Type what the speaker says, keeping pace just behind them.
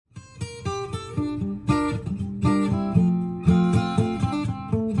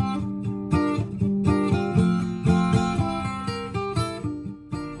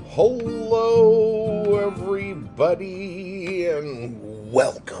everybody, and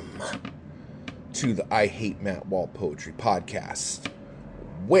welcome to the I Hate Matt Wall Poetry Podcast,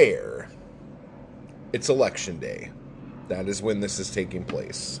 where it's election day. That is when this is taking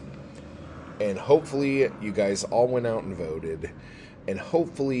place. And hopefully you guys all went out and voted. And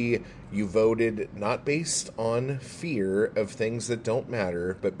hopefully you voted not based on fear of things that don't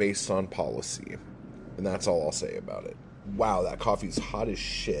matter, but based on policy. And that's all I'll say about it. Wow, that coffee's hot as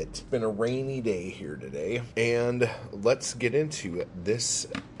shit. It's been a rainy day here today. And let's get into this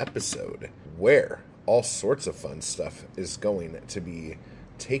episode where all sorts of fun stuff is going to be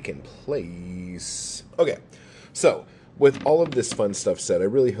taking place. Okay, so with all of this fun stuff said, I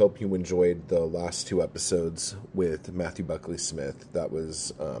really hope you enjoyed the last two episodes with Matthew Buckley Smith. That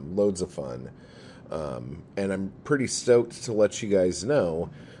was loads of fun. And I'm pretty stoked to let you guys know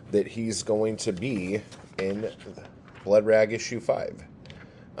that he's going to be in Blood Rag issue 5.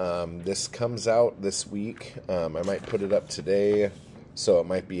 This comes out this week. I might put it up today, so it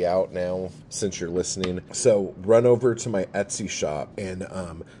might be out now since you're listening. So run over to my Etsy shop and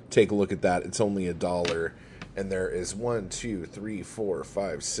take a look at that. It's only $1. And there is 1, 2, 3, 4,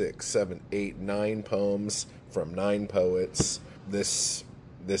 5, 6, 7, 8, 9 poems from 9 poets. This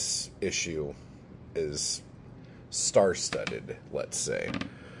issue is star-studded, let's say.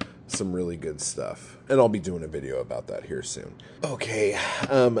 Some really good stuff. And I'll be doing a video about that here soon. Okay,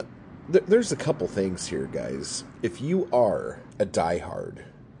 there's a couple things here, guys. If you are a diehard,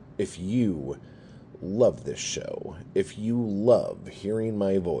 if you love this show, if you love hearing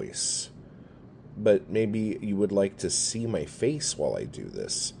my voice, but maybe you would like to see my face while I do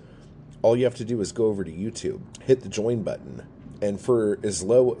this, all you have to do is go over to YouTube, hit the join button, and for as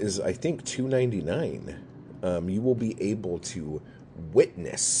low as, I think, $2.99, you will be able to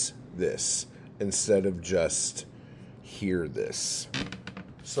witness this instead of just hear this.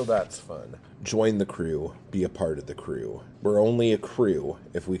 So that's fun. Join the crew, be a part of the crew. We're only a crew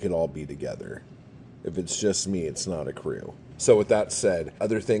if we could all be together. If it's just me, it's not a crew. So with that said,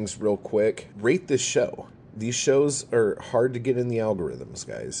 other things real quick. Rate this show. These shows are hard to get in the algorithms,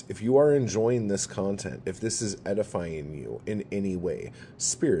 guys. If you are enjoying this content, if this is edifying you in any way,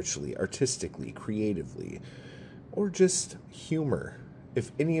 spiritually, artistically, creatively, or just humor, if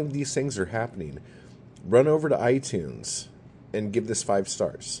any of these things are happening, run over to iTunes and give this 5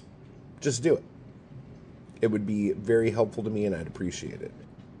 stars. Just do it. It would be very helpful to me and I'd appreciate it.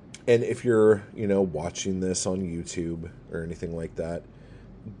 And if you're, watching this on YouTube or anything like that,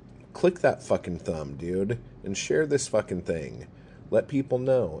 click that fucking thumb, dude, and share this fucking thing. Let people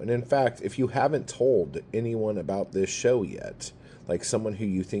know. And in fact, if you haven't told anyone about this show yet, like someone who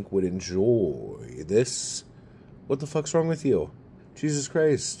you think would enjoy this, what the fuck's wrong with you? Jesus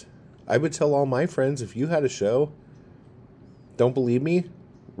Christ. I would tell all my friends if you had a show. Don't believe me?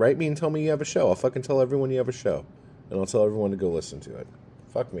 Write me and tell me you have a show. I'll fucking tell everyone you have a show. And I'll tell everyone to go listen to it.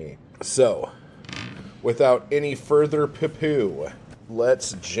 Fuck me. So, without any further poo-poo,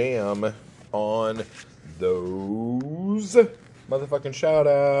 let's jam on those motherfucking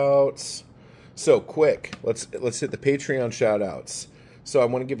shout-outs. So, quick, let's hit the Patreon shout-outs. So, I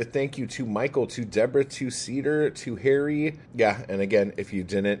want to give a thank you to Michael, to Deborah, to Cedar, to Harry. Yeah, and again, if you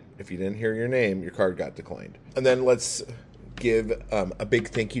didn't hear your name, your card got declined. And then let's give a big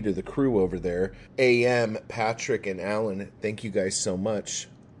thank you to the crew over there. AM, Patrick, and Alan, thank you guys so much.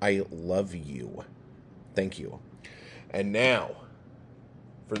 I love you. Thank you. And now,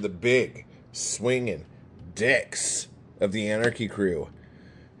 for the big swinging dicks of the Anarchy crew,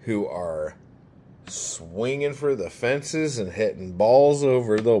 who are swinging for the fences and hitting balls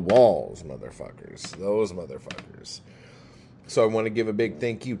over the walls, motherfuckers. Those motherfuckers. So I want to give a big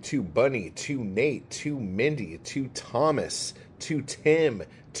thank you to Bunny, to Nate, to Mindy, to Thomas, to Tim,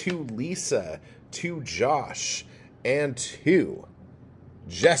 to Lisa, to Josh, and to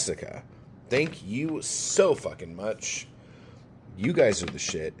Jessica. Thank you so fucking much. You guys are the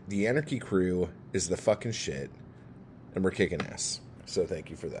shit. The Anarchy crew is the fucking shit. And we're kicking ass. So thank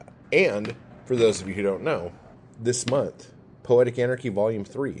you for that. And for those of you who don't know, this month, Poetic Anarchy Volume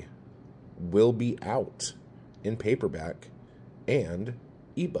 3 will be out in paperback and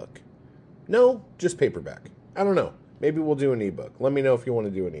ebook. No, just paperback. I don't know. Maybe we'll do an ebook. Let me know if you want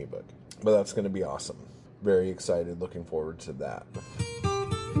to do an ebook. But that's going to be awesome. Very excited. Looking forward to that.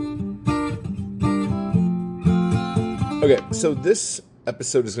 Okay, so this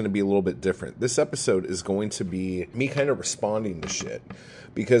episode is going to be a little bit different. This episode is going to be me kind of responding to shit.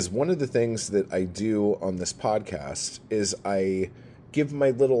 Because one of the things that I do on this podcast is I give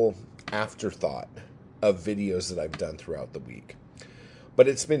my little afterthought of videos that I've done throughout the week. But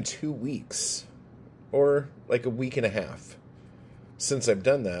it's been 2 weeks, or like a week and a half, since I've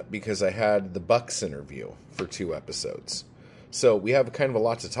done that because I had the Bucks interview for 2 episodes. So we have kind of a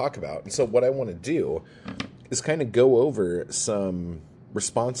lot to talk about. And so what I want to do is kind of go over some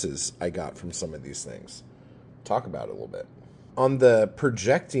responses I got from some of these things. Talk about it a little bit. On the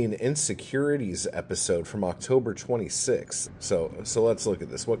projecting insecurities episode from October 26th. So let's look at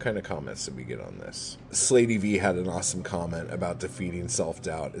this. What kind of comments did we get on this? Slady V had an awesome comment about defeating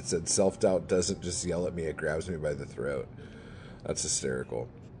self-doubt. It said, self-doubt doesn't just yell at me, it grabs me by the throat. That's hysterical.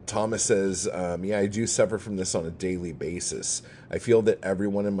 Thomas says, yeah, I do suffer from this on a daily basis. I feel that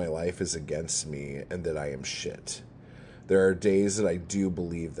everyone in my life is against me and that I am shit. There are days that I do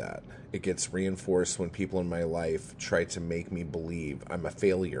believe that. It gets reinforced when people in my life try to make me believe I'm a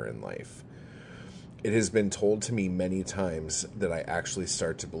failure in life. It has been told to me many times that I actually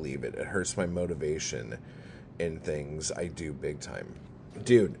start to believe it. It hurts my motivation in things I do big time.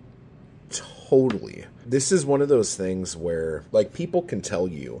 Dude, totally. This is one of those things where, like, people can tell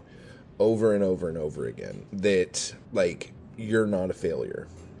you over and over and over again that, like, you're not a failure.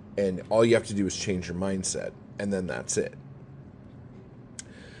 And all you have to do is change your mindset. And then that's it.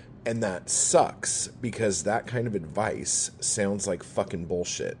 And that sucks because that kind of advice sounds like fucking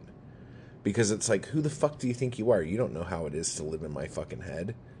bullshit. Because it's like, who the fuck do you think you are? You don't know how it is to live in my fucking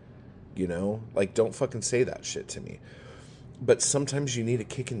head. You know? Like, don't fucking say that shit to me. But sometimes you need a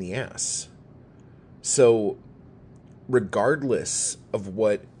kick in the ass. So, regardless of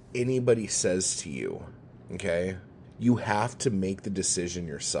what anybody says to you, okay, you have to make the decision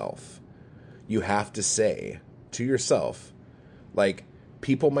yourself. You have to say to yourself, like,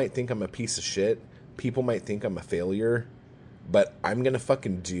 people might think I'm a piece of shit. People might think I'm a failure. But I'm going to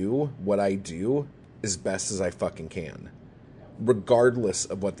fucking do what I do as best as I fucking can. Regardless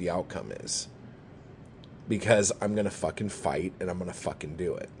of what the outcome is. Because I'm going to fucking fight and I'm going to fucking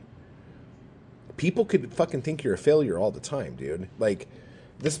do it. People could fucking think you're a failure all the time, dude. Like,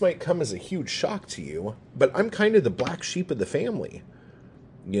 this might come as a huge shock to you, but I'm kind of the black sheep of the family.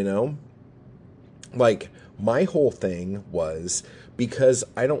 You know? Like, my whole thing was because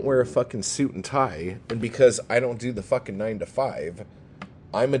I don't wear a fucking suit and tie and because I don't do the fucking 9 to 5,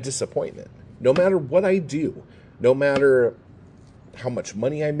 I'm a disappointment. No matter what I do, no matter how much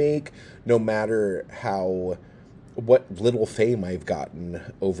money I make, no matter what little fame I've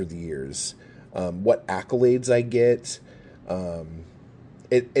gotten over the years, what accolades I get,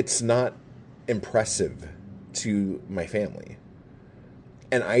 it's not impressive to my family.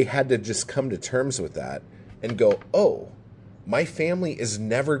 And I had to just come to terms with that and go, oh, my family is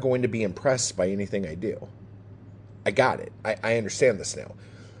never going to be impressed by anything I do. I got it. I understand this now.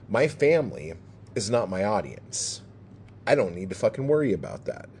 My family is not my audience. I don't need to fucking worry about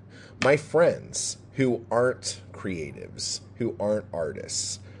that. My friends who aren't creatives, who aren't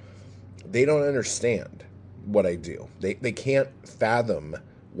artists, they don't understand what I do. They can't fathom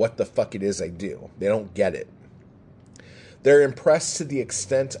what the fuck it is I do. They don't get it. They're impressed to the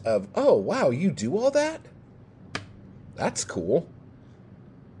extent of, oh, wow, you do all that? That's cool.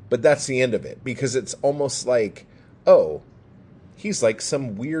 But that's the end of it. Because it's almost like, oh, he's like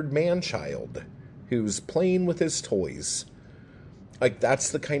some weird man-child who's playing with his toys. Like,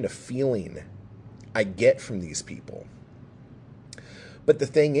 that's the kind of feeling I get from these people. But the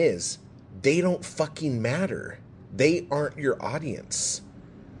thing is, they don't fucking matter. They aren't your audience.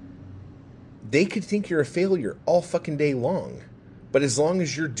 They could think you're a failure all fucking day long. But as long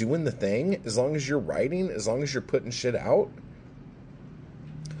as you're doing the thing, as long as you're writing, as long as you're putting shit out,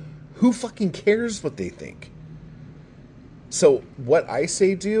 who fucking cares what they think? So what I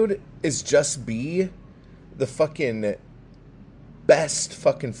say, dude, is just be the fucking best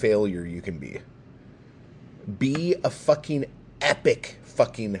fucking failure you can be. Be a fucking epic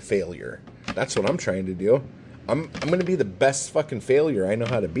fucking failure. That's what I'm trying to do. I'm going to be the best fucking failure I know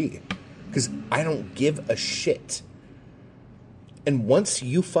how to be. Because I don't give a shit. And once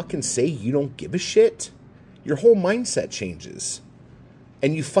you fucking say you don't give a shit, your whole mindset changes.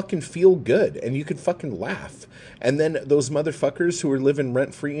 And you fucking feel good. And you can fucking laugh. And then those motherfuckers who are living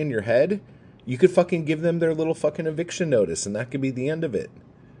rent-free in your head, you could fucking give them their little fucking eviction notice. And that could be the end of it.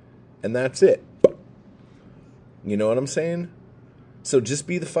 And that's it. You know what I'm saying? So just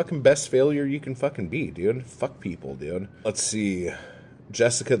be the fucking best failure you can fucking be, dude. Fuck people, dude. Let's see.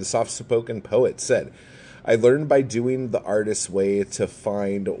 Jessica, the soft-spoken poet, said, I learned by doing the artist's way to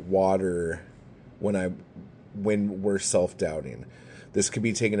find water when we're self-doubting. This could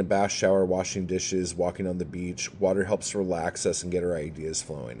be taking a bath, shower, washing dishes, walking on the beach. Water helps relax us and get our ideas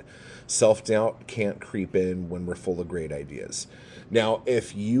flowing. Self-doubt can't creep in when we're full of great ideas. Now,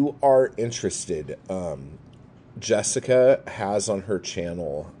 if you are interested, Jessica has on her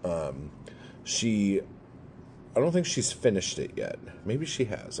channel, she I don't think she's finished it yet. Maybe she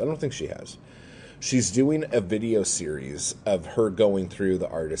has. I don't think she has. She's doing a video series of her going through the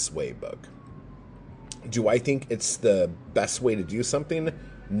Artist's Way book. Do I think it's the best way to do something?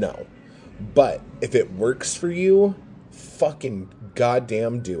 No. But if it works for you, fucking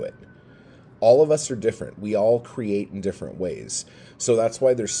goddamn do it. All of us are different. We all create in different ways. So that's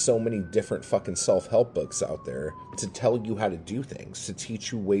why there's so many different fucking self-help books out there to tell you how to do things, to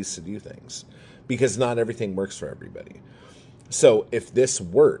teach you ways to do things. Because not everything works for everybody. So if this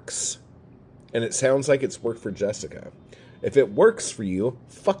works, and it sounds like it's worked for Jessica, if it works for you,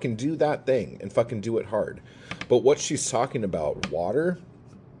 fucking do that thing and fucking do it hard. But what she's talking about, water,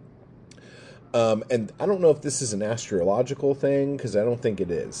 and I don't know if this is an astrological thing, because I don't think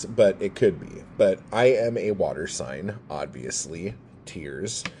it is, but it could be. But I am a water sign, obviously,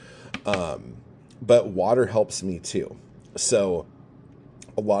 tears. But water helps me too. So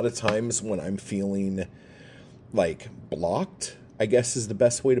a lot of times when I'm feeling like blocked, I guess is the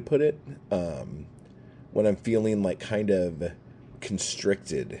best way to put it. When I'm feeling like kind of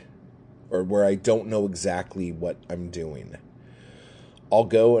constricted, or where I don't know exactly what I'm doing, I'll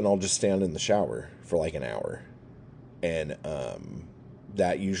go and I'll just stand in the shower for like an hour. And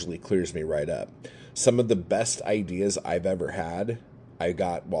that usually clears me right up. Some of the best ideas I've ever had, I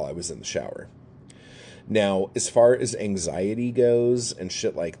got while I was in the shower. Now, as far as anxiety goes and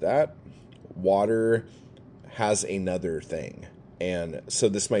shit like that, water has another thing. And so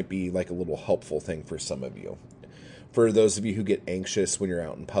this might be like a little helpful thing for some of you. For those of you who get anxious when you're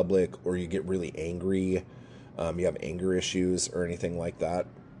out in public, or you get really angry, you have anger issues or anything like that,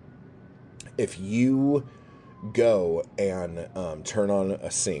 if you go and turn on a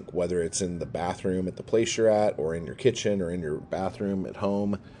sink, whether it's in the bathroom at the place you're at, or in your kitchen, or in your bathroom at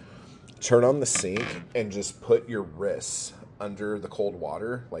home, turn on the sink and just put your wrists under the cold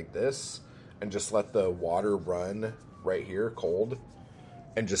water like this, and just let the water run right here cold,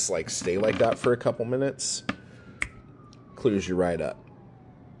 and just like stay like that for a couple minutes. Clears you right up.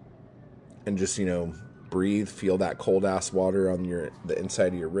 And just, breathe, feel that cold ass water on the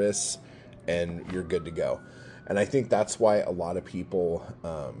inside of your wrists, and you're good to go. And I think that's why a lot of people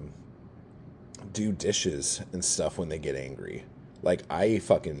do dishes and stuff when they get angry. Like, I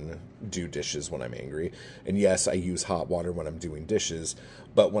fucking do dishes when I'm angry. And yes, I use hot water when I'm doing dishes.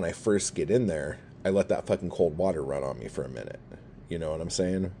 But when I first get in there, I let that fucking cold water run on me for a minute. You know what I'm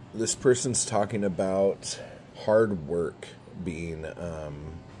saying? This person's talking about hard work being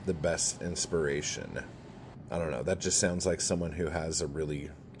the best inspiration. I don't know. That just sounds like someone who has a really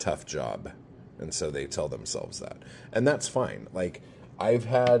tough job. And so they tell themselves that. And that's fine. Like, I've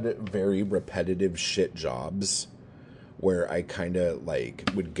had very repetitive shit jobs where I kind of like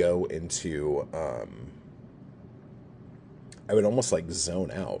would go into, I would almost like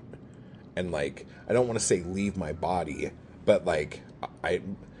zone out, and like, I don't want to say leave my body, but like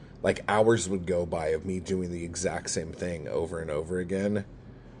hours would go by of me doing the exact same thing over and over again.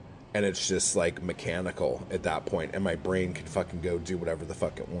 And it's just like mechanical at that point, and my brain can fucking go do whatever the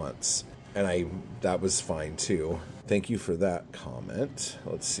fuck it wants. And that was fine too. Thank you for that comment.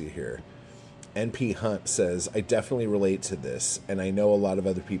 Let's see here. NP Hunt says, I definitely relate to this, and I know a lot of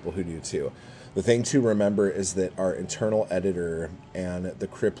other people who do too. The thing to remember is that our internal editor and the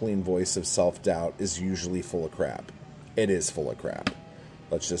crippling voice of self-doubt is usually full of crap. It is full of crap.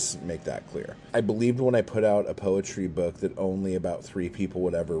 Let's just make that clear. I believed when I put out a poetry book that only about 3 people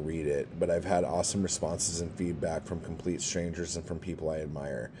would ever read it, but I've had awesome responses and feedback from complete strangers and from people I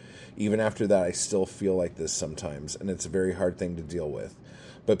admire. Even after that, I still feel like this sometimes, and it's a very hard thing to deal with.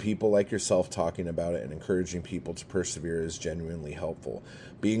 But people like yourself talking about it and encouraging people to persevere is genuinely helpful.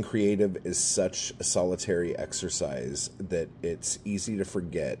 Being creative is such a solitary exercise that it's easy to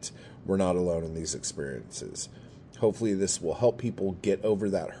forget we're not alone in these experiences. Hopefully this will help people get over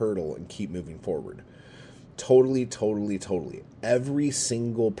that hurdle and keep moving forward. Totally, totally, totally. Every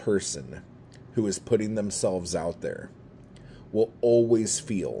single person who is putting themselves out there will always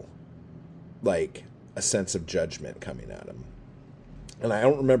feel like a sense of judgment coming at them. And I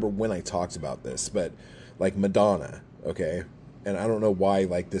don't remember when I talked about this, but like Madonna, okay? And I don't know why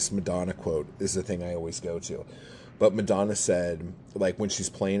like this Madonna quote is the thing I always go to. But Madonna said, like, when she's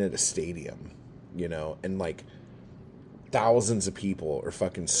playing at a stadium, and like thousands of people are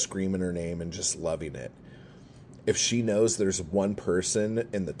fucking screaming her name and just loving it. If she knows there's one person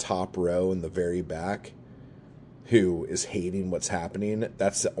in the top row in the very back who is hating what's happening,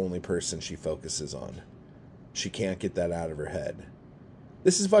 that's the only person she focuses on. She can't get that out of her head.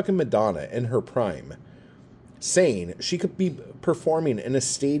 This is fucking Madonna in her prime, saying she could be performing in a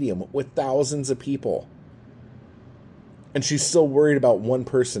stadium with thousands of people, and she's still worried about one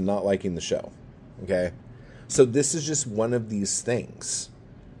person not liking the show. Okay? So this is just one of these things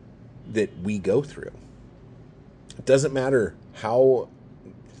that we go through. It doesn't matter how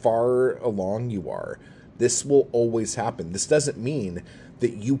far along you are. This will always happen. This doesn't mean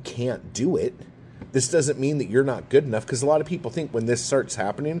that you can't do it. This doesn't mean that you're not good enough, because a lot of people think when this starts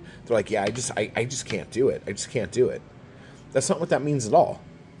happening, they're like, yeah, I just can't do it. I just can't do it. That's not what that means at all.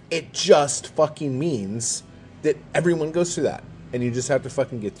 It just fucking means that everyone goes through that, and you just have to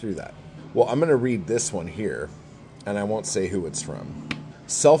fucking get through that. Well, I'm going to read this one here, and I won't say who it's from.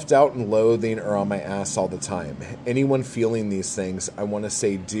 Self-doubt and loathing are on my ass all the time. Anyone feeling these things, I want to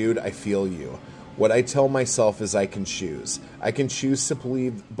say, dude, I feel you. What I tell myself is I can choose. I can choose to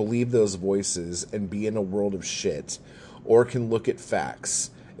believe those voices and be in a world of shit, or can look at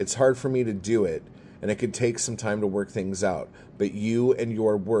facts. It's hard for me to do it, and it could take some time to work things out, but you and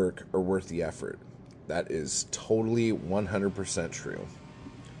your work are worth the effort. That is totally 100% true.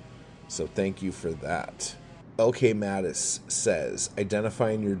 So thank you for that. LK Mattis says,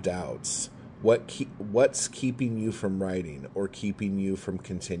 identifying your doubts. What's keeping you from writing or keeping you from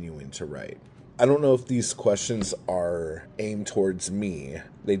continuing to write? I don't know if these questions are aimed towards me.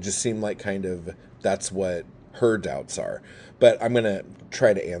 They just seem like kind of that's what her doubts are. But I'm going to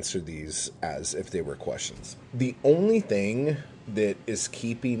try to answer these as if they were questions. The only thing that is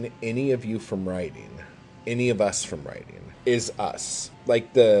keeping any of you from writing, any of us from writing, is us.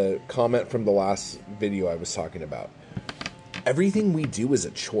 Like the comment from the last video I was talking about. Everything we do is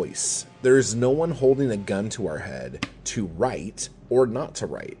a choice. There is no one holding a gun to our head to write or not to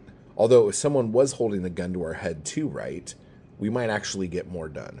write. Although if someone was holding a gun to our head to write, we might actually get more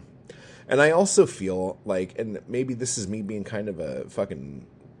done. And I also feel like, and maybe this is me being kind of a fucking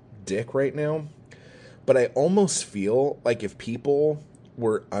dick right now, but I almost feel like if people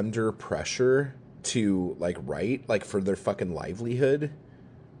were under pressure to like write, like for their fucking livelihood,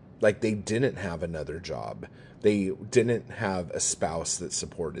 like they didn't have another job, they didn't have a spouse that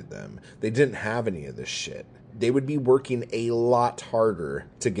supported them, they didn't have any of this shit, they would be working a lot harder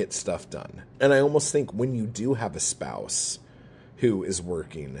to get stuff done. And I almost think when you do have a spouse who is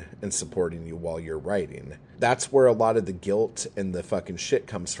working and supporting you while you're writing, that's where a lot of the guilt and the fucking shit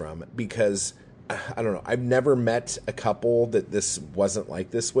comes from. Because I don't know, I've never met a couple that this wasn't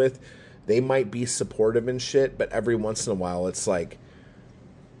like this with. They might be supportive and shit, but every once in a while it's like,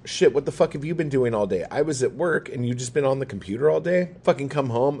 shit, what the fuck have you been doing all day? I was at work and you just been on the computer all day? Fucking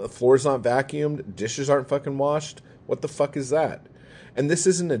come home, the floor's not vacuumed, dishes aren't fucking washed. What the fuck is that? And this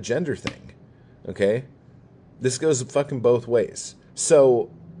isn't a gender thing, okay? This goes fucking both ways.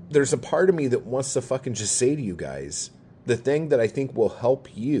 So there's a part of me that wants to fucking just say to you guys, the thing that I think will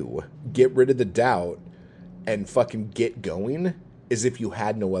help you get rid of the doubt and fucking get going is if you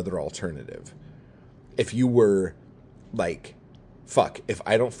had no other alternative. If you were like, fuck, if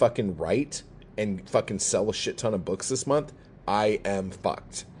I don't fucking write and fucking sell a shit ton of books this month, I am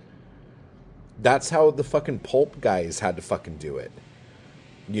fucked. That's how the fucking pulp guys had to fucking do it.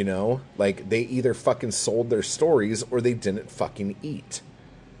 You know? Like, they either fucking sold their stories or they didn't fucking eat.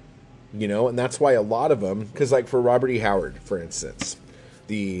 You know? And that's why a lot of them, because like for Robert E. Howard, for instance,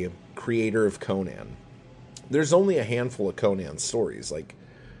 the creator of Conan, there's only a handful of Conan stories, like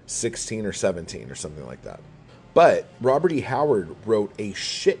 16 or 17 or something like that. But Robert E. Howard wrote a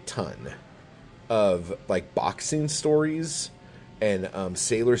shit ton of like boxing stories and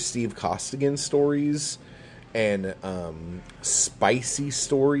Sailor Steve Costigan stories and spicy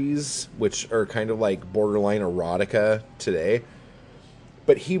stories, which are kind of like borderline erotica today.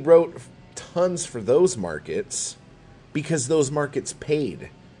 But he wrote tons for those markets because those markets paid.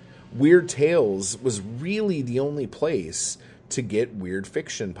 Weird Tales was really the only place to get weird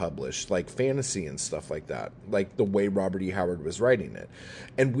fiction published, like fantasy and stuff like that, like the way Robert E. Howard was writing it.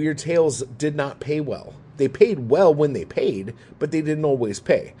 And Weird Tales did not pay well. They paid well when they paid, but they didn't always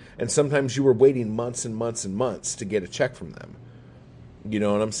pay. And sometimes you were waiting months and months and months to get a check from them. You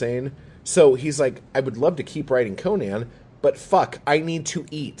know what I'm saying? So he's like, I would love to keep writing Conan, but fuck, I need to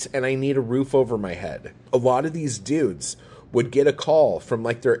eat and I need a roof over my head. A lot of these dudes would get a call from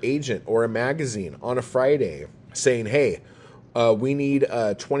like their agent or a magazine on a Friday saying, hey, we need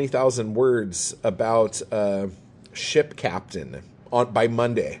 20,000 words about ship captain by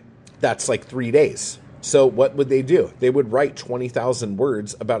Monday. That's like 3 days. So what would they do? They would write 20,000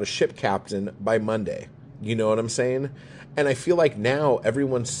 words about a ship captain by Monday. You know what I'm saying? And I feel like now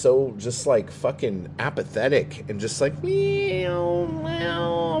everyone's so just like fucking apathetic and just like,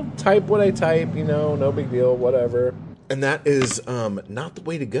 well, type what I type, you know, no big deal, whatever. And that is not the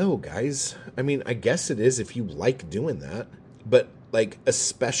way to go, guys. I mean, I guess it is if you like doing that. But, like,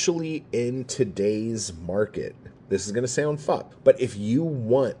 especially in today's market, this is going to sound fucked, but if you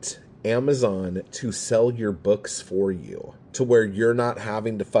want Amazon to sell your books for you to where you're not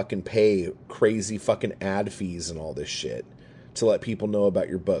having to fucking pay crazy fucking ad fees and all this shit to let people know about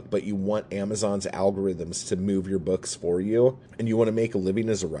your book, but you want Amazon's algorithms to move your books for you, and you want to make a living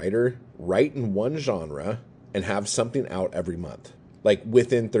as a writer, write in one genre and have something out every month, like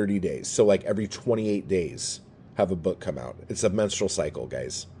within 30 days. So like every 28 days, have a book come out. It's a menstrual cycle,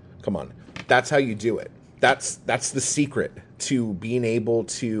 guys. Come on. That's how you do it. That's the secret to being able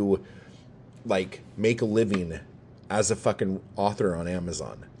to like make a living as a fucking author on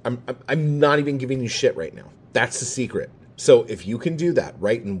Amazon. I'm not even giving you shit right now. That's the secret. So if you can do that,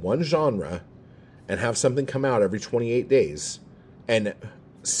 write in one genre and have something come out every 28 days, and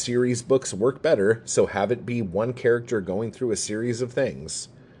series books work better, so have it be one character going through a series of things.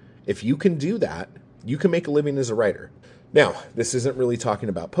 If you can do that, you can make a living as a writer. Now, this isn't really talking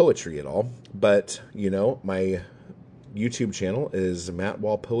about poetry at all, but, you know, my YouTube channel is Matt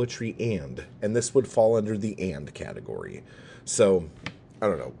Wall Poetry and this would fall under the and category. So, I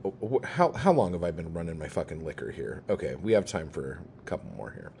don't know. How long have I been running my fucking liquor here? Okay, we have time for a couple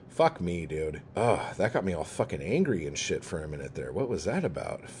more here. Fuck me, dude. Oh, that got me all fucking angry and shit for a minute there. What was that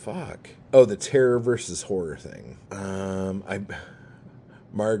about? Fuck. Oh, the terror versus horror thing.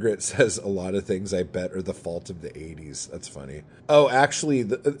 Margaret says a lot of things I bet are the fault of the 80s. That's funny. Oh, actually,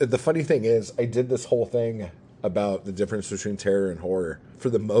 the funny thing is I did this whole thing about the difference between terror and horror.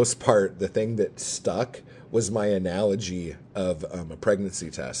 For the most part, the thing that stuck was my analogy of a pregnancy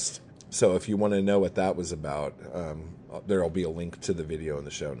test. So if you want to know what that was about, there'll be a link to the video in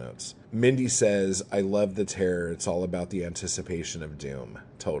the show notes. Mindy says, I love the terror. It's all about the anticipation of doom.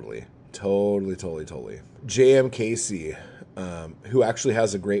 Totally. J.M. Casey, who actually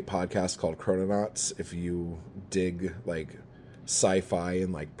has a great podcast called Chrononauts. If you dig like sci-fi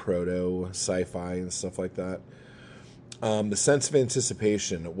and like proto sci-fi and stuff like that. The sense of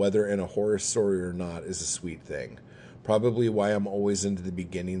anticipation, whether in a horror story or not, is a sweet thing. Probably why I'm always into the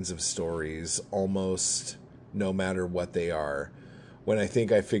beginnings of stories, almost no matter what they are. When I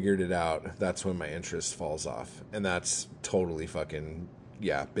think I figured it out, that's when my interest falls off. And that's totally fucking,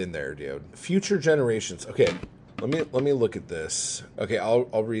 yeah, been there, dude. Future generations. Okay, let me look at this. Okay, I'll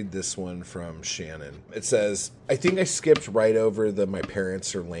read this one from Shannon. It says, I think I skipped right over the my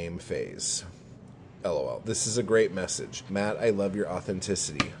parents are lame phase. LOL. This is a great message. Matt, I love your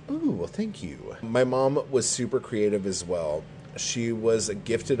authenticity. Ooh, well, thank you. My mom was super creative as well. She was a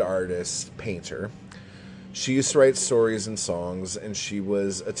gifted artist, painter. She used to write stories and songs, and she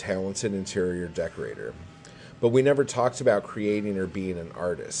was a talented interior decorator. But we never talked about creating or being an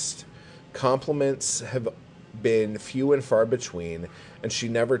artist. Compliments have been few and far between, and she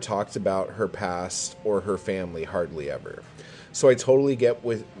never talked about her past or her family hardly ever. So I totally get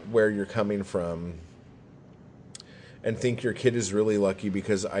with where you're coming from and think your kid is really lucky,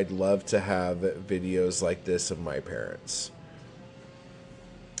 because I'd love to have videos like this of my parents.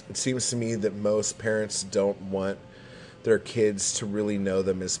 It seems to me that most parents don't want their kids to really know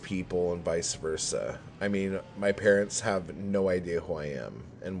them as people and vice versa. I mean, my parents have no idea who I am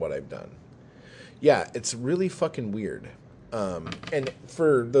and what I've done. Yeah, it's really fucking weird. And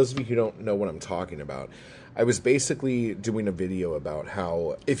for those of you who don't know what I'm talking about, I was basically doing a video about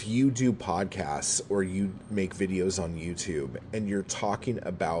how if you do podcasts or you make videos on YouTube and you're talking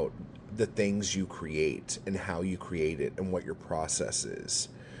about the things you create and how you create it and what your process is,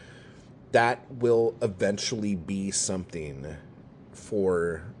 that will eventually be something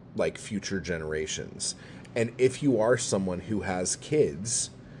for like future generations. And if you are someone who has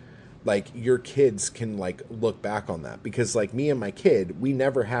kids, like your kids can like look back on that, because like me and my kid, we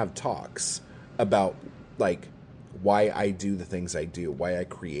never have talks about like why I do the things I do, why I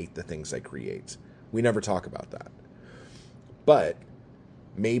create the things I create. We never talk about that. But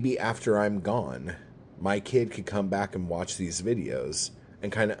maybe after I'm gone, my kid could come back and watch these videos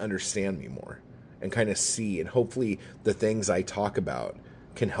and kind of understand me more and kind of see, and hopefully the things I talk about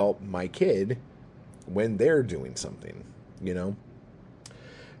can help my kid when they're doing something, you know?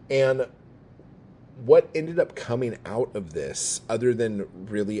 And what ended up coming out of this, other than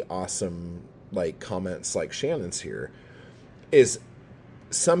really awesome like comments like Shannon's here, is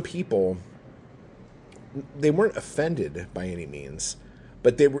some people, they weren't offended by any means,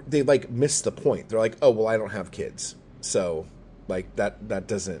 but they like missed the point. They're like, oh well, I don't have kids, so like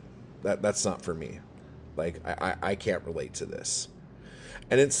that's not for me. Like I can't relate to this.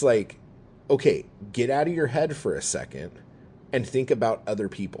 And it's like, okay, get out of your head for a second and think about other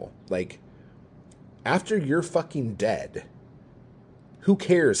people. Like, after you're fucking dead, who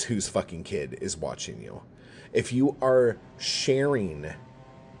cares whose fucking kid is watching you? If you are sharing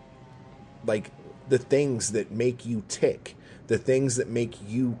like the things that make you tick, the things that make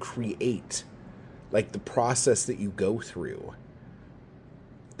you create, like the process that you go through.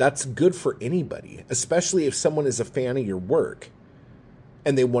 That's good for anybody, especially if someone is a fan of your work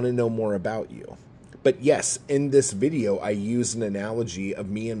and they want to know more about you. But yes, in this video, I use an analogy of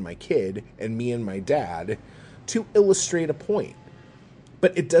me and my kid and me and my dad to illustrate a point.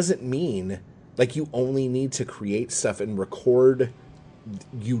 But it doesn't mean like you only need to create stuff and record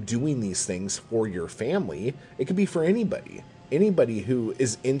you doing these things for your family. It could be for anybody who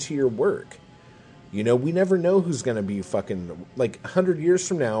is into your work. You know, we never know who's going to be fucking, like, 100 years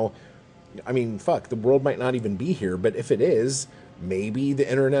from now. I mean, fuck, the world might not even be here, but if it is, maybe the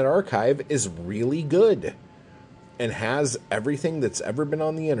Internet Archive is really good and has everything that's ever been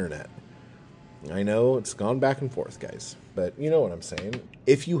on the internet. I know it's gone back and forth, guys, but you know what I'm saying.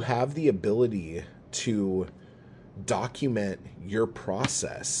 If you have the ability to document your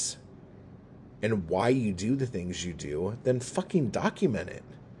process and why you do the things you do, then fucking document it.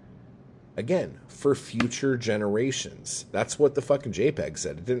 Again, for future generations. That's what the fucking JPEG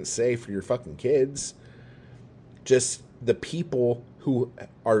said. It didn't say for your fucking kids. Just the people who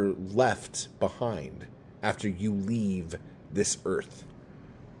are left behind after you leave this earth.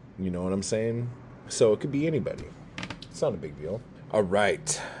 You know what I'm saying? So it could be anybody. It's not a big deal. All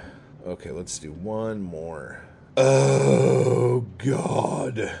right. Okay, let's do one more. Oh,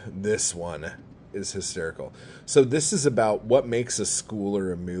 God. This one is hysterical. So this is about what makes a school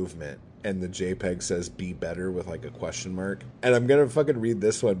or a movement. And the JPEG says be better with like a question mark. And I'm going to fucking read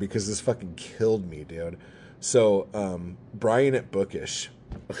this one because this fucking killed me, dude. So Brian at Bookish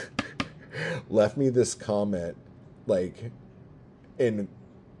left me this comment like in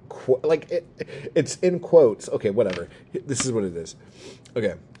it's in quotes. Okay, whatever. This is what it is.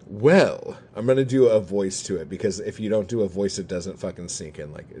 Okay. Well, I'm going to do a voice to it because if you don't do a voice, it doesn't fucking sink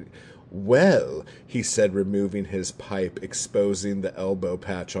in. Like, well, he said, removing his pipe, exposing the elbow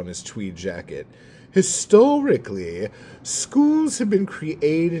patch on his tweed jacket. Historically, schools have been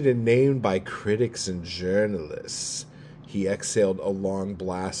created and named by critics and journalists. He exhaled a long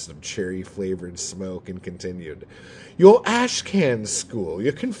blast of cherry-flavored smoke and continued. Your ashcan school,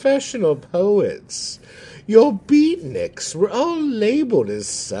 your confessional poets, your beatniks were all labeled as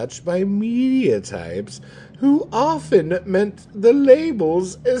such by media types who often meant the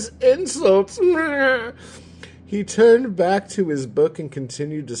labels as insults. He turned back to his book and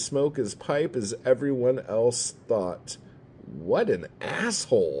continued to smoke his pipe as everyone else thought. What an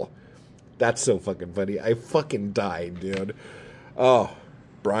asshole. That's so fucking funny. I fucking died, dude. Oh,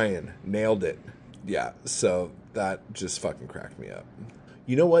 Brian, nailed it. Yeah, so that just fucking cracked me up.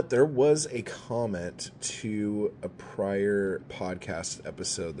 You know what? There was a comment to a prior podcast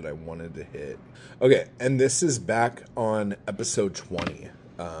episode that I wanted to hit. Okay, and this is back on episode 20,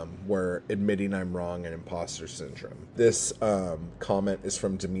 where admitting I'm wrong and imposter syndrome. This comment is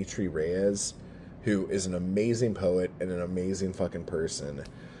from Dimitri Reyes, who is an amazing poet and an amazing fucking person.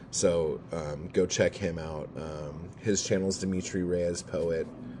 So go check him out. His channel is Dimitri Reyes Poet,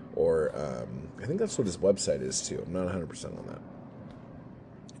 or I think that's what his website is too. I'm not 100% on that.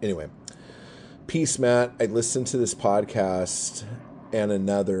 Anyway, peace, Matt. I listened to this podcast and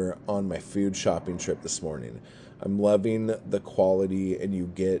another on my food shopping trip this morning. I'm loving the quality, and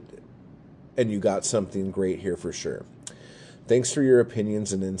you got something great here for sure. Thanks for your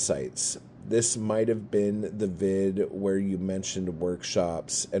opinions and insights. This might have been the vid where you mentioned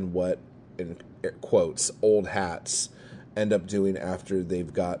workshops and what, in quotes, old hats end up doing after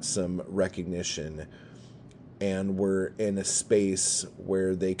they've got some recognition and were in a space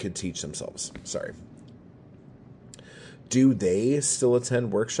where they could teach themselves. Sorry. Do they still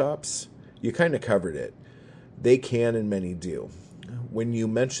attend workshops? You kind of covered it. They can, and many do. When you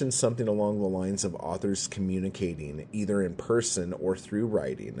mention something along the lines of authors communicating, either in person or through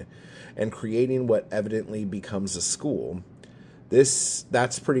writing, and creating what evidently becomes a school,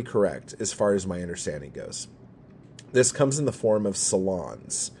 that's pretty correct as far as my understanding goes. This comes in the form of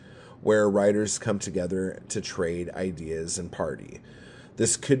salons, where writers come together to trade ideas and party.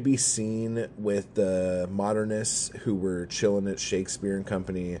 This could be seen with the modernists who were chilling at Shakespeare and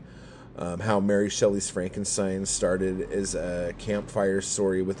Company, how Mary Shelley's Frankenstein started as a campfire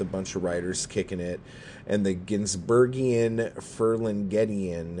story with a bunch of writers kicking it, and the Ginsbergian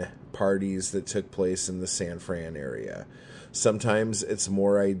Ferlinghettian parties that took place in the San Fran area. Sometimes it's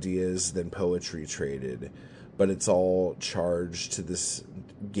more ideas than poetry traded, but it's all charged to this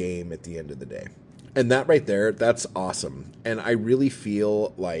game at the end of the day. And that right there, that's awesome. And I really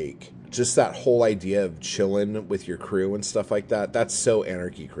feel like just that whole idea of chilling with your crew and stuff like that, that's so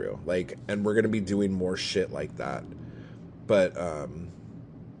Anarchy Crew. Like, and we're going to be doing more shit like that. But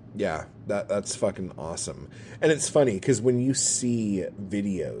Yeah, that's fucking awesome. And it's funny because when you see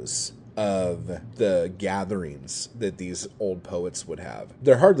videos of the gatherings that these old poets would have,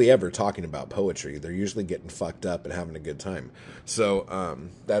 they're hardly ever talking about poetry. They're usually getting fucked up and having a good time. So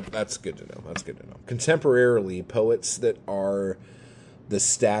that's good to know. That's good to know. Contemporarily, poets that are the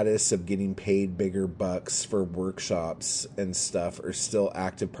status of getting paid bigger bucks for workshops and stuff are still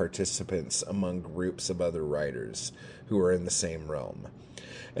active participants among groups of other writers who are in the same realm.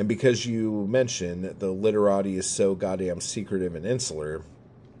 And because you mentioned the literati is so goddamn secretive and insular,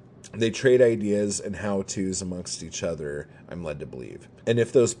 they trade ideas and how-tos amongst each other, I'm led to believe. And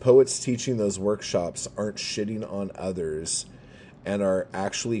if those poets teaching those workshops aren't shitting on others and are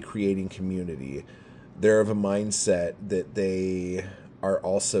actually creating community, they're of a mindset that they are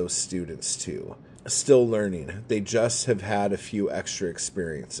also students too. Still learning. They just have had a few extra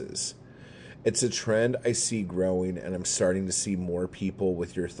experiences. It's a trend I see growing, and I'm starting to see more people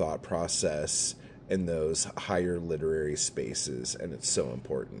with your thought process in those higher literary spaces, and it's so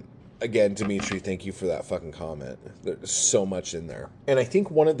important. Again, Dimitri, thank you for that fucking comment. There's so much in there. And I think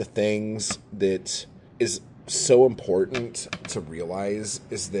one of the things that is so important to realize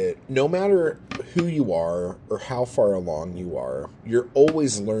is that no matter who you are or how far along you are, you're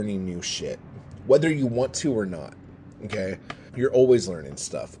always learning new shit, whether you want to or not, okay? You're always learning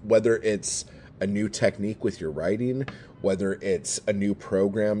stuff, whether it's a new technique with your writing, whether it's a new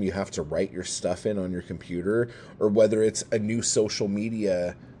program you have to write your stuff in on your computer, or whether it's a new social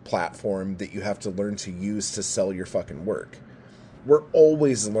media platform that you have to learn to use to sell your fucking work. We're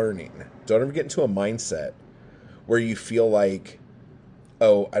always learning. Don't ever get into a mindset where you feel like,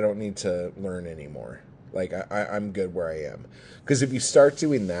 oh, I don't need to learn anymore. Like, I'm good where I am. Because if you start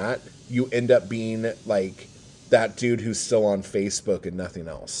doing that, you end up being like that dude who's still on Facebook and nothing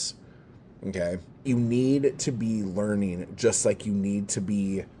else. Okay? You need to be learning just like you need to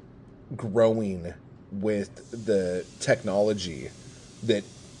be growing with the technology that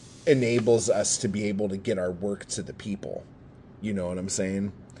enables us to be able to get our work to the people. You know what I'm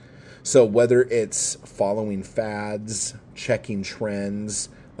saying? So whether it's following fads, checking trends,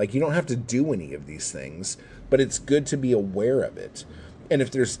 like, you don't have to do any of these things, but it's good to be aware of it. And if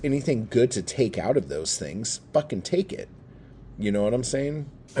there's anything good to take out of those things, fucking take it. You know what I'm saying?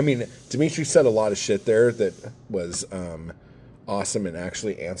 I mean, Dimitri said a lot of shit there that was awesome and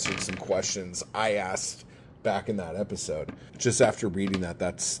actually answered some questions I asked back in that episode. Just after reading that,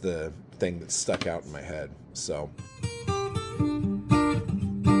 that's the thing that stuck out in my head. So,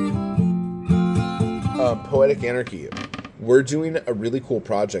 Poetic Anarchy. We're doing a really cool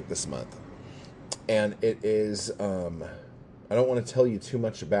project this month. And it is, I don't want to tell you too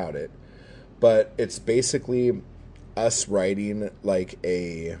much about it, but it's basically us writing like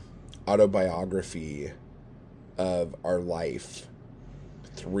a autobiography of our life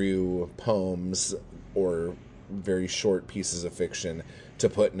through poems or very short pieces of fiction to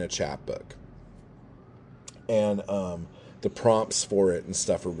put in a chapbook. And the prompts for it and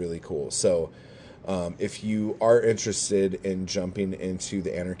stuff are really cool. So if you are interested in jumping into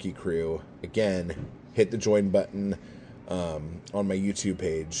the Anarchy Crew, again, hit the join button on my YouTube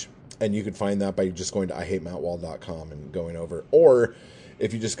page. And you can find that by just going to IHateMattWall.com and going over. Or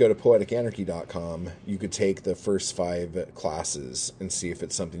if you just go to PoeticAnarchy.com, you could take the first 5 classes and see if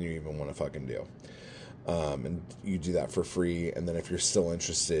it's something you even want to fucking do. And you do that for free. And then if you're still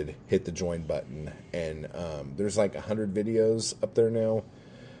interested, hit the join button. And there's like 100 videos up there now.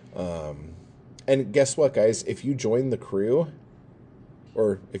 And guess what, guys? If you join the crew,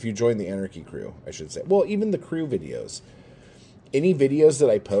 or if you join the Anarchy Crew, I should say. Well, even the crew videos. Any videos that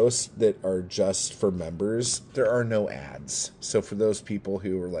I post that are just for members, there are no ads. So for those people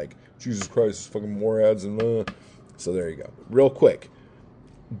who are like, Jesus Christ, there's fucking more ads than So there you go. Real quick.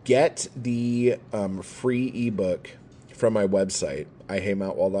 Get the free ebook from my website,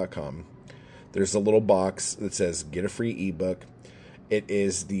 IHateMattWall.com. There's a little box that says get a free ebook. It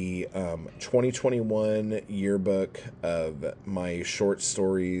is the 2021 yearbook of my short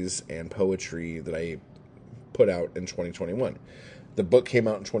stories and poetry that I put out in 2021. The book came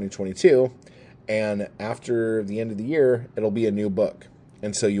out in 2022, and after the end of the year, it'll be a new book.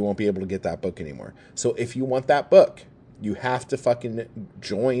 And so you won't be able to get that book anymore. So if you want that book, you have to fucking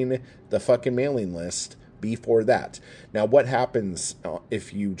join the fucking mailing list before that. Now, what happens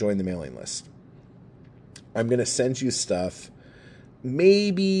if you join the mailing list? I'm going to send you stuff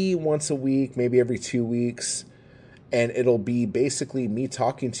maybe once a week, maybe every 2 weeks, and it'll be basically me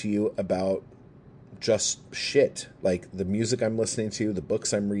talking to you about just shit, like the music I'm listening to, the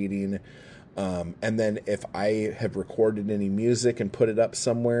books I'm reading, and then if I have recorded any music and put it up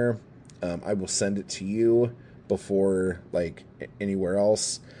somewhere, I will send it to you before like anywhere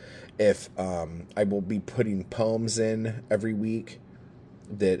else. if I will be putting poems in every week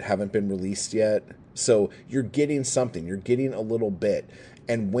that haven't been released yet. So you're getting something. You're getting a little bit.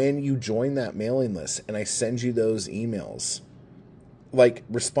 And when you join that mailing list and I send you those emails, like,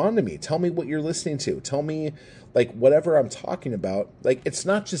 respond to me. Tell me what you're listening to. Tell me, like, whatever I'm talking about. Like, it's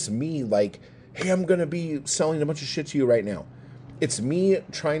not just me, like, hey, I'm going to be selling a bunch of shit to you right now. It's me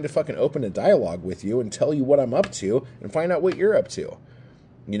trying to fucking open a dialogue with you and tell you what I'm up to and find out what you're up to.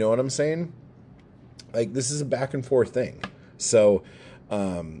 You know what I'm saying? Like, this is a back and forth thing. So,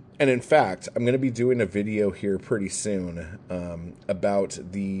 and in fact, I'm going to be doing a video here pretty soon about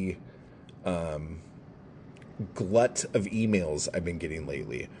the glut of emails I've been getting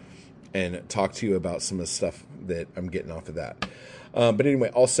lately and talk to you about some of the stuff that I'm getting off of that. But anyway,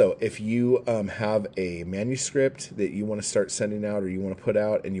 also, if you have a manuscript that you want to start sending out or you want to put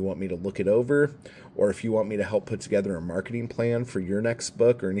out and you want me to look it over, or if you want me to help put together a marketing plan for your next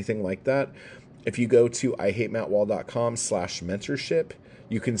book or anything like that, if you go to ihatemattwall.com/mentorship,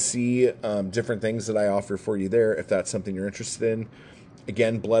 you can see different things that I offer for you there if that's something you're interested in.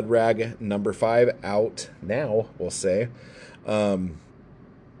 Again, Blood Rag #5 out now, we'll say. My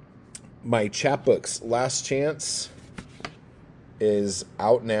chapbooks, Last Chance, is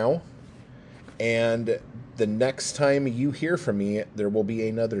out now. And the next time you hear from me, there will be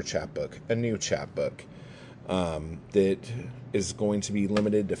another chapbook, a new chapbook, that is going to be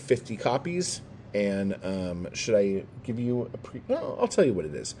limited to 50 copies. And should I give you a no, I'll tell you what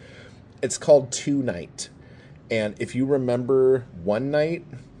it is. It's called Two Night. And if you remember One Night,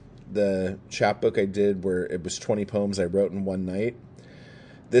 the chapbook I did where it was 20 poems I wrote in one night,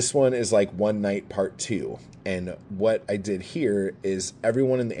 this one is like One Night Part 2. And what I did here is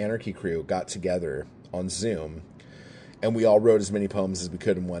everyone in the Anarchy crew got together on Zoom, and we all wrote as many poems as we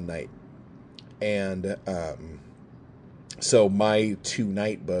could in one night. And so my Two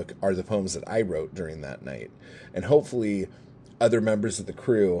Night book are the poems that I wrote during that night. And hopefully other members of the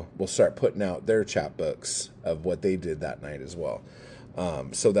crew will start putting out their chapbooks of what they did that night as well.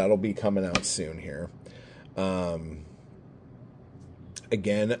 So that'll be coming out soon here.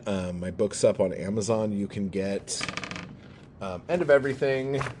 Again, my book's up on Amazon. You can get End of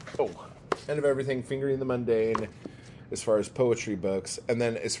Everything, Fingering the Mundane, as far as poetry books. And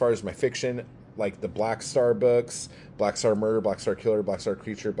then as far as my fiction, like the Black Star books, Black Star Murder, Black Star Killer, Black Star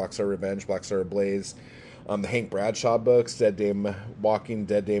Creature, Black Star Revenge, Black Star Ablaze, the Hank Bradshaw books, Dead Dame Walking,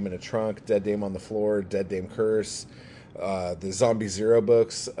 Dead Dame in a Trunk, Dead Dame on the Floor, Dead Dame Curse, the Zombie Zero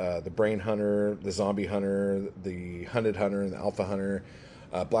books, the Brain Hunter, the Zombie Hunter, the Hunted Hunter, and the Alpha Hunter,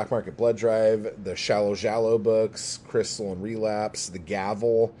 Black Market Blood Drive, the Shallow Jallow books, Crystal and Relapse, the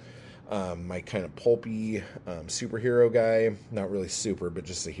Gavel, my kind of pulpy superhero guy, not really super, but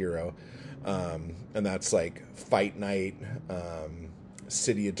just a hero. And that's like Fight Night,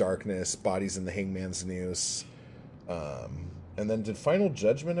 City of Darkness, Bodies in the Hangman's Noose. And then did Final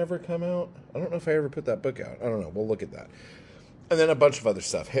Judgment ever come out? I don't know if I ever put that book out. I don't know. We'll look at that. And then a bunch of other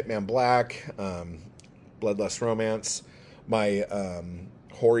stuff. Hitman Black, Bloodlust Romance. My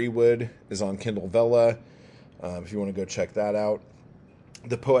Hoarywood is on Kindle Vella, if you want to go check that out.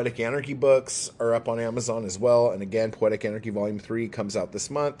 The Poetic Anarchy books are up on Amazon as well. And again, Poetic Anarchy Volume 3 comes out this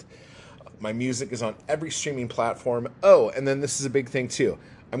month. My music is on every streaming platform. Oh, and then this is a big thing too.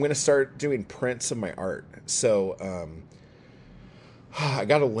 I'm going to start doing prints of my art. So I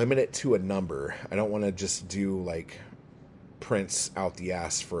got to limit it to a number. I don't want to just do like prints out the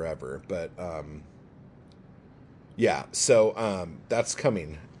ass forever. But yeah, so that's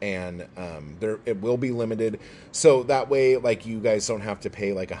coming. And it will be limited. So that way, like, you guys don't have to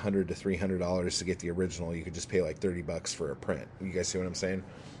pay like $100 to $300 to get the original. You could just pay like $30 for a print. You guys see what I'm saying?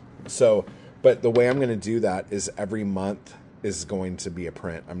 So, but the way I'm going to do that is every month is going to be a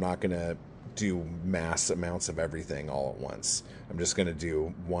print. I'm not going to do mass amounts of everything all at once. I'm just going to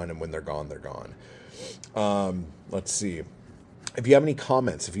do one, and when they're gone, they're gone. Let's see. If you have any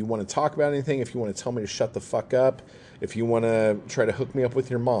comments, if you want to talk about anything, if you want to tell me to shut the fuck up, if you want to try to hook me up with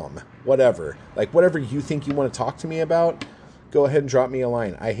your mom, whatever. Like, whatever you think you want to talk to me about, go ahead and drop me a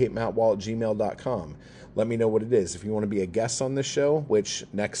line. ihatemattwall@gmail.com. Let me know what it is. If you want to be a guest on this show, which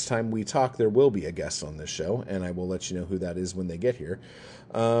next time we talk, there will be a guest on this show, and I will let you know who that is when they get here.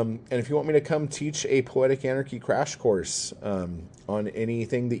 And if you want me to come teach a Poetic Anarchy crash course on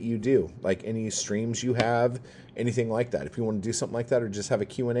anything that you do, like any streams you have, anything like that. If you want to do something like that, or just have a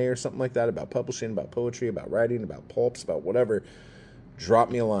Q&A or something like that about publishing, about poetry, about writing, about pulps, about whatever,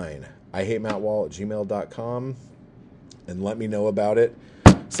 drop me a line. ihatemattwall@gmail.com, and let me know about it.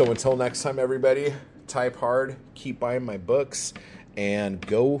 So until next time, everybody, type hard, keep buying my books, and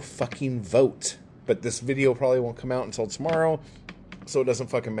go fucking vote. But this video probably won't come out until tomorrow. So it doesn't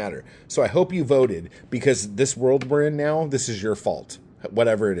fucking matter. So I hope you voted, because this world we're in now, this is your fault.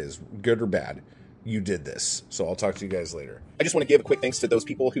 Whatever it is, good or bad, you did this. So I'll talk to you guys later. I just want to give a quick thanks to those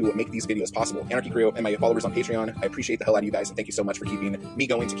people who make these videos possible. Anarchy Crew and my followers on Patreon. I appreciate the hell out of you guys, and thank you so much for keeping me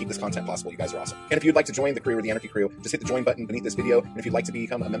going to keep this content possible. You guys are awesome. And if you'd like to join the crew or the Anarchy Crew, just hit the join button beneath this video. And if you'd like to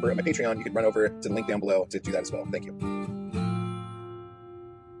become a member of my Patreon, you can run over to the link down below to do that as well. Thank you.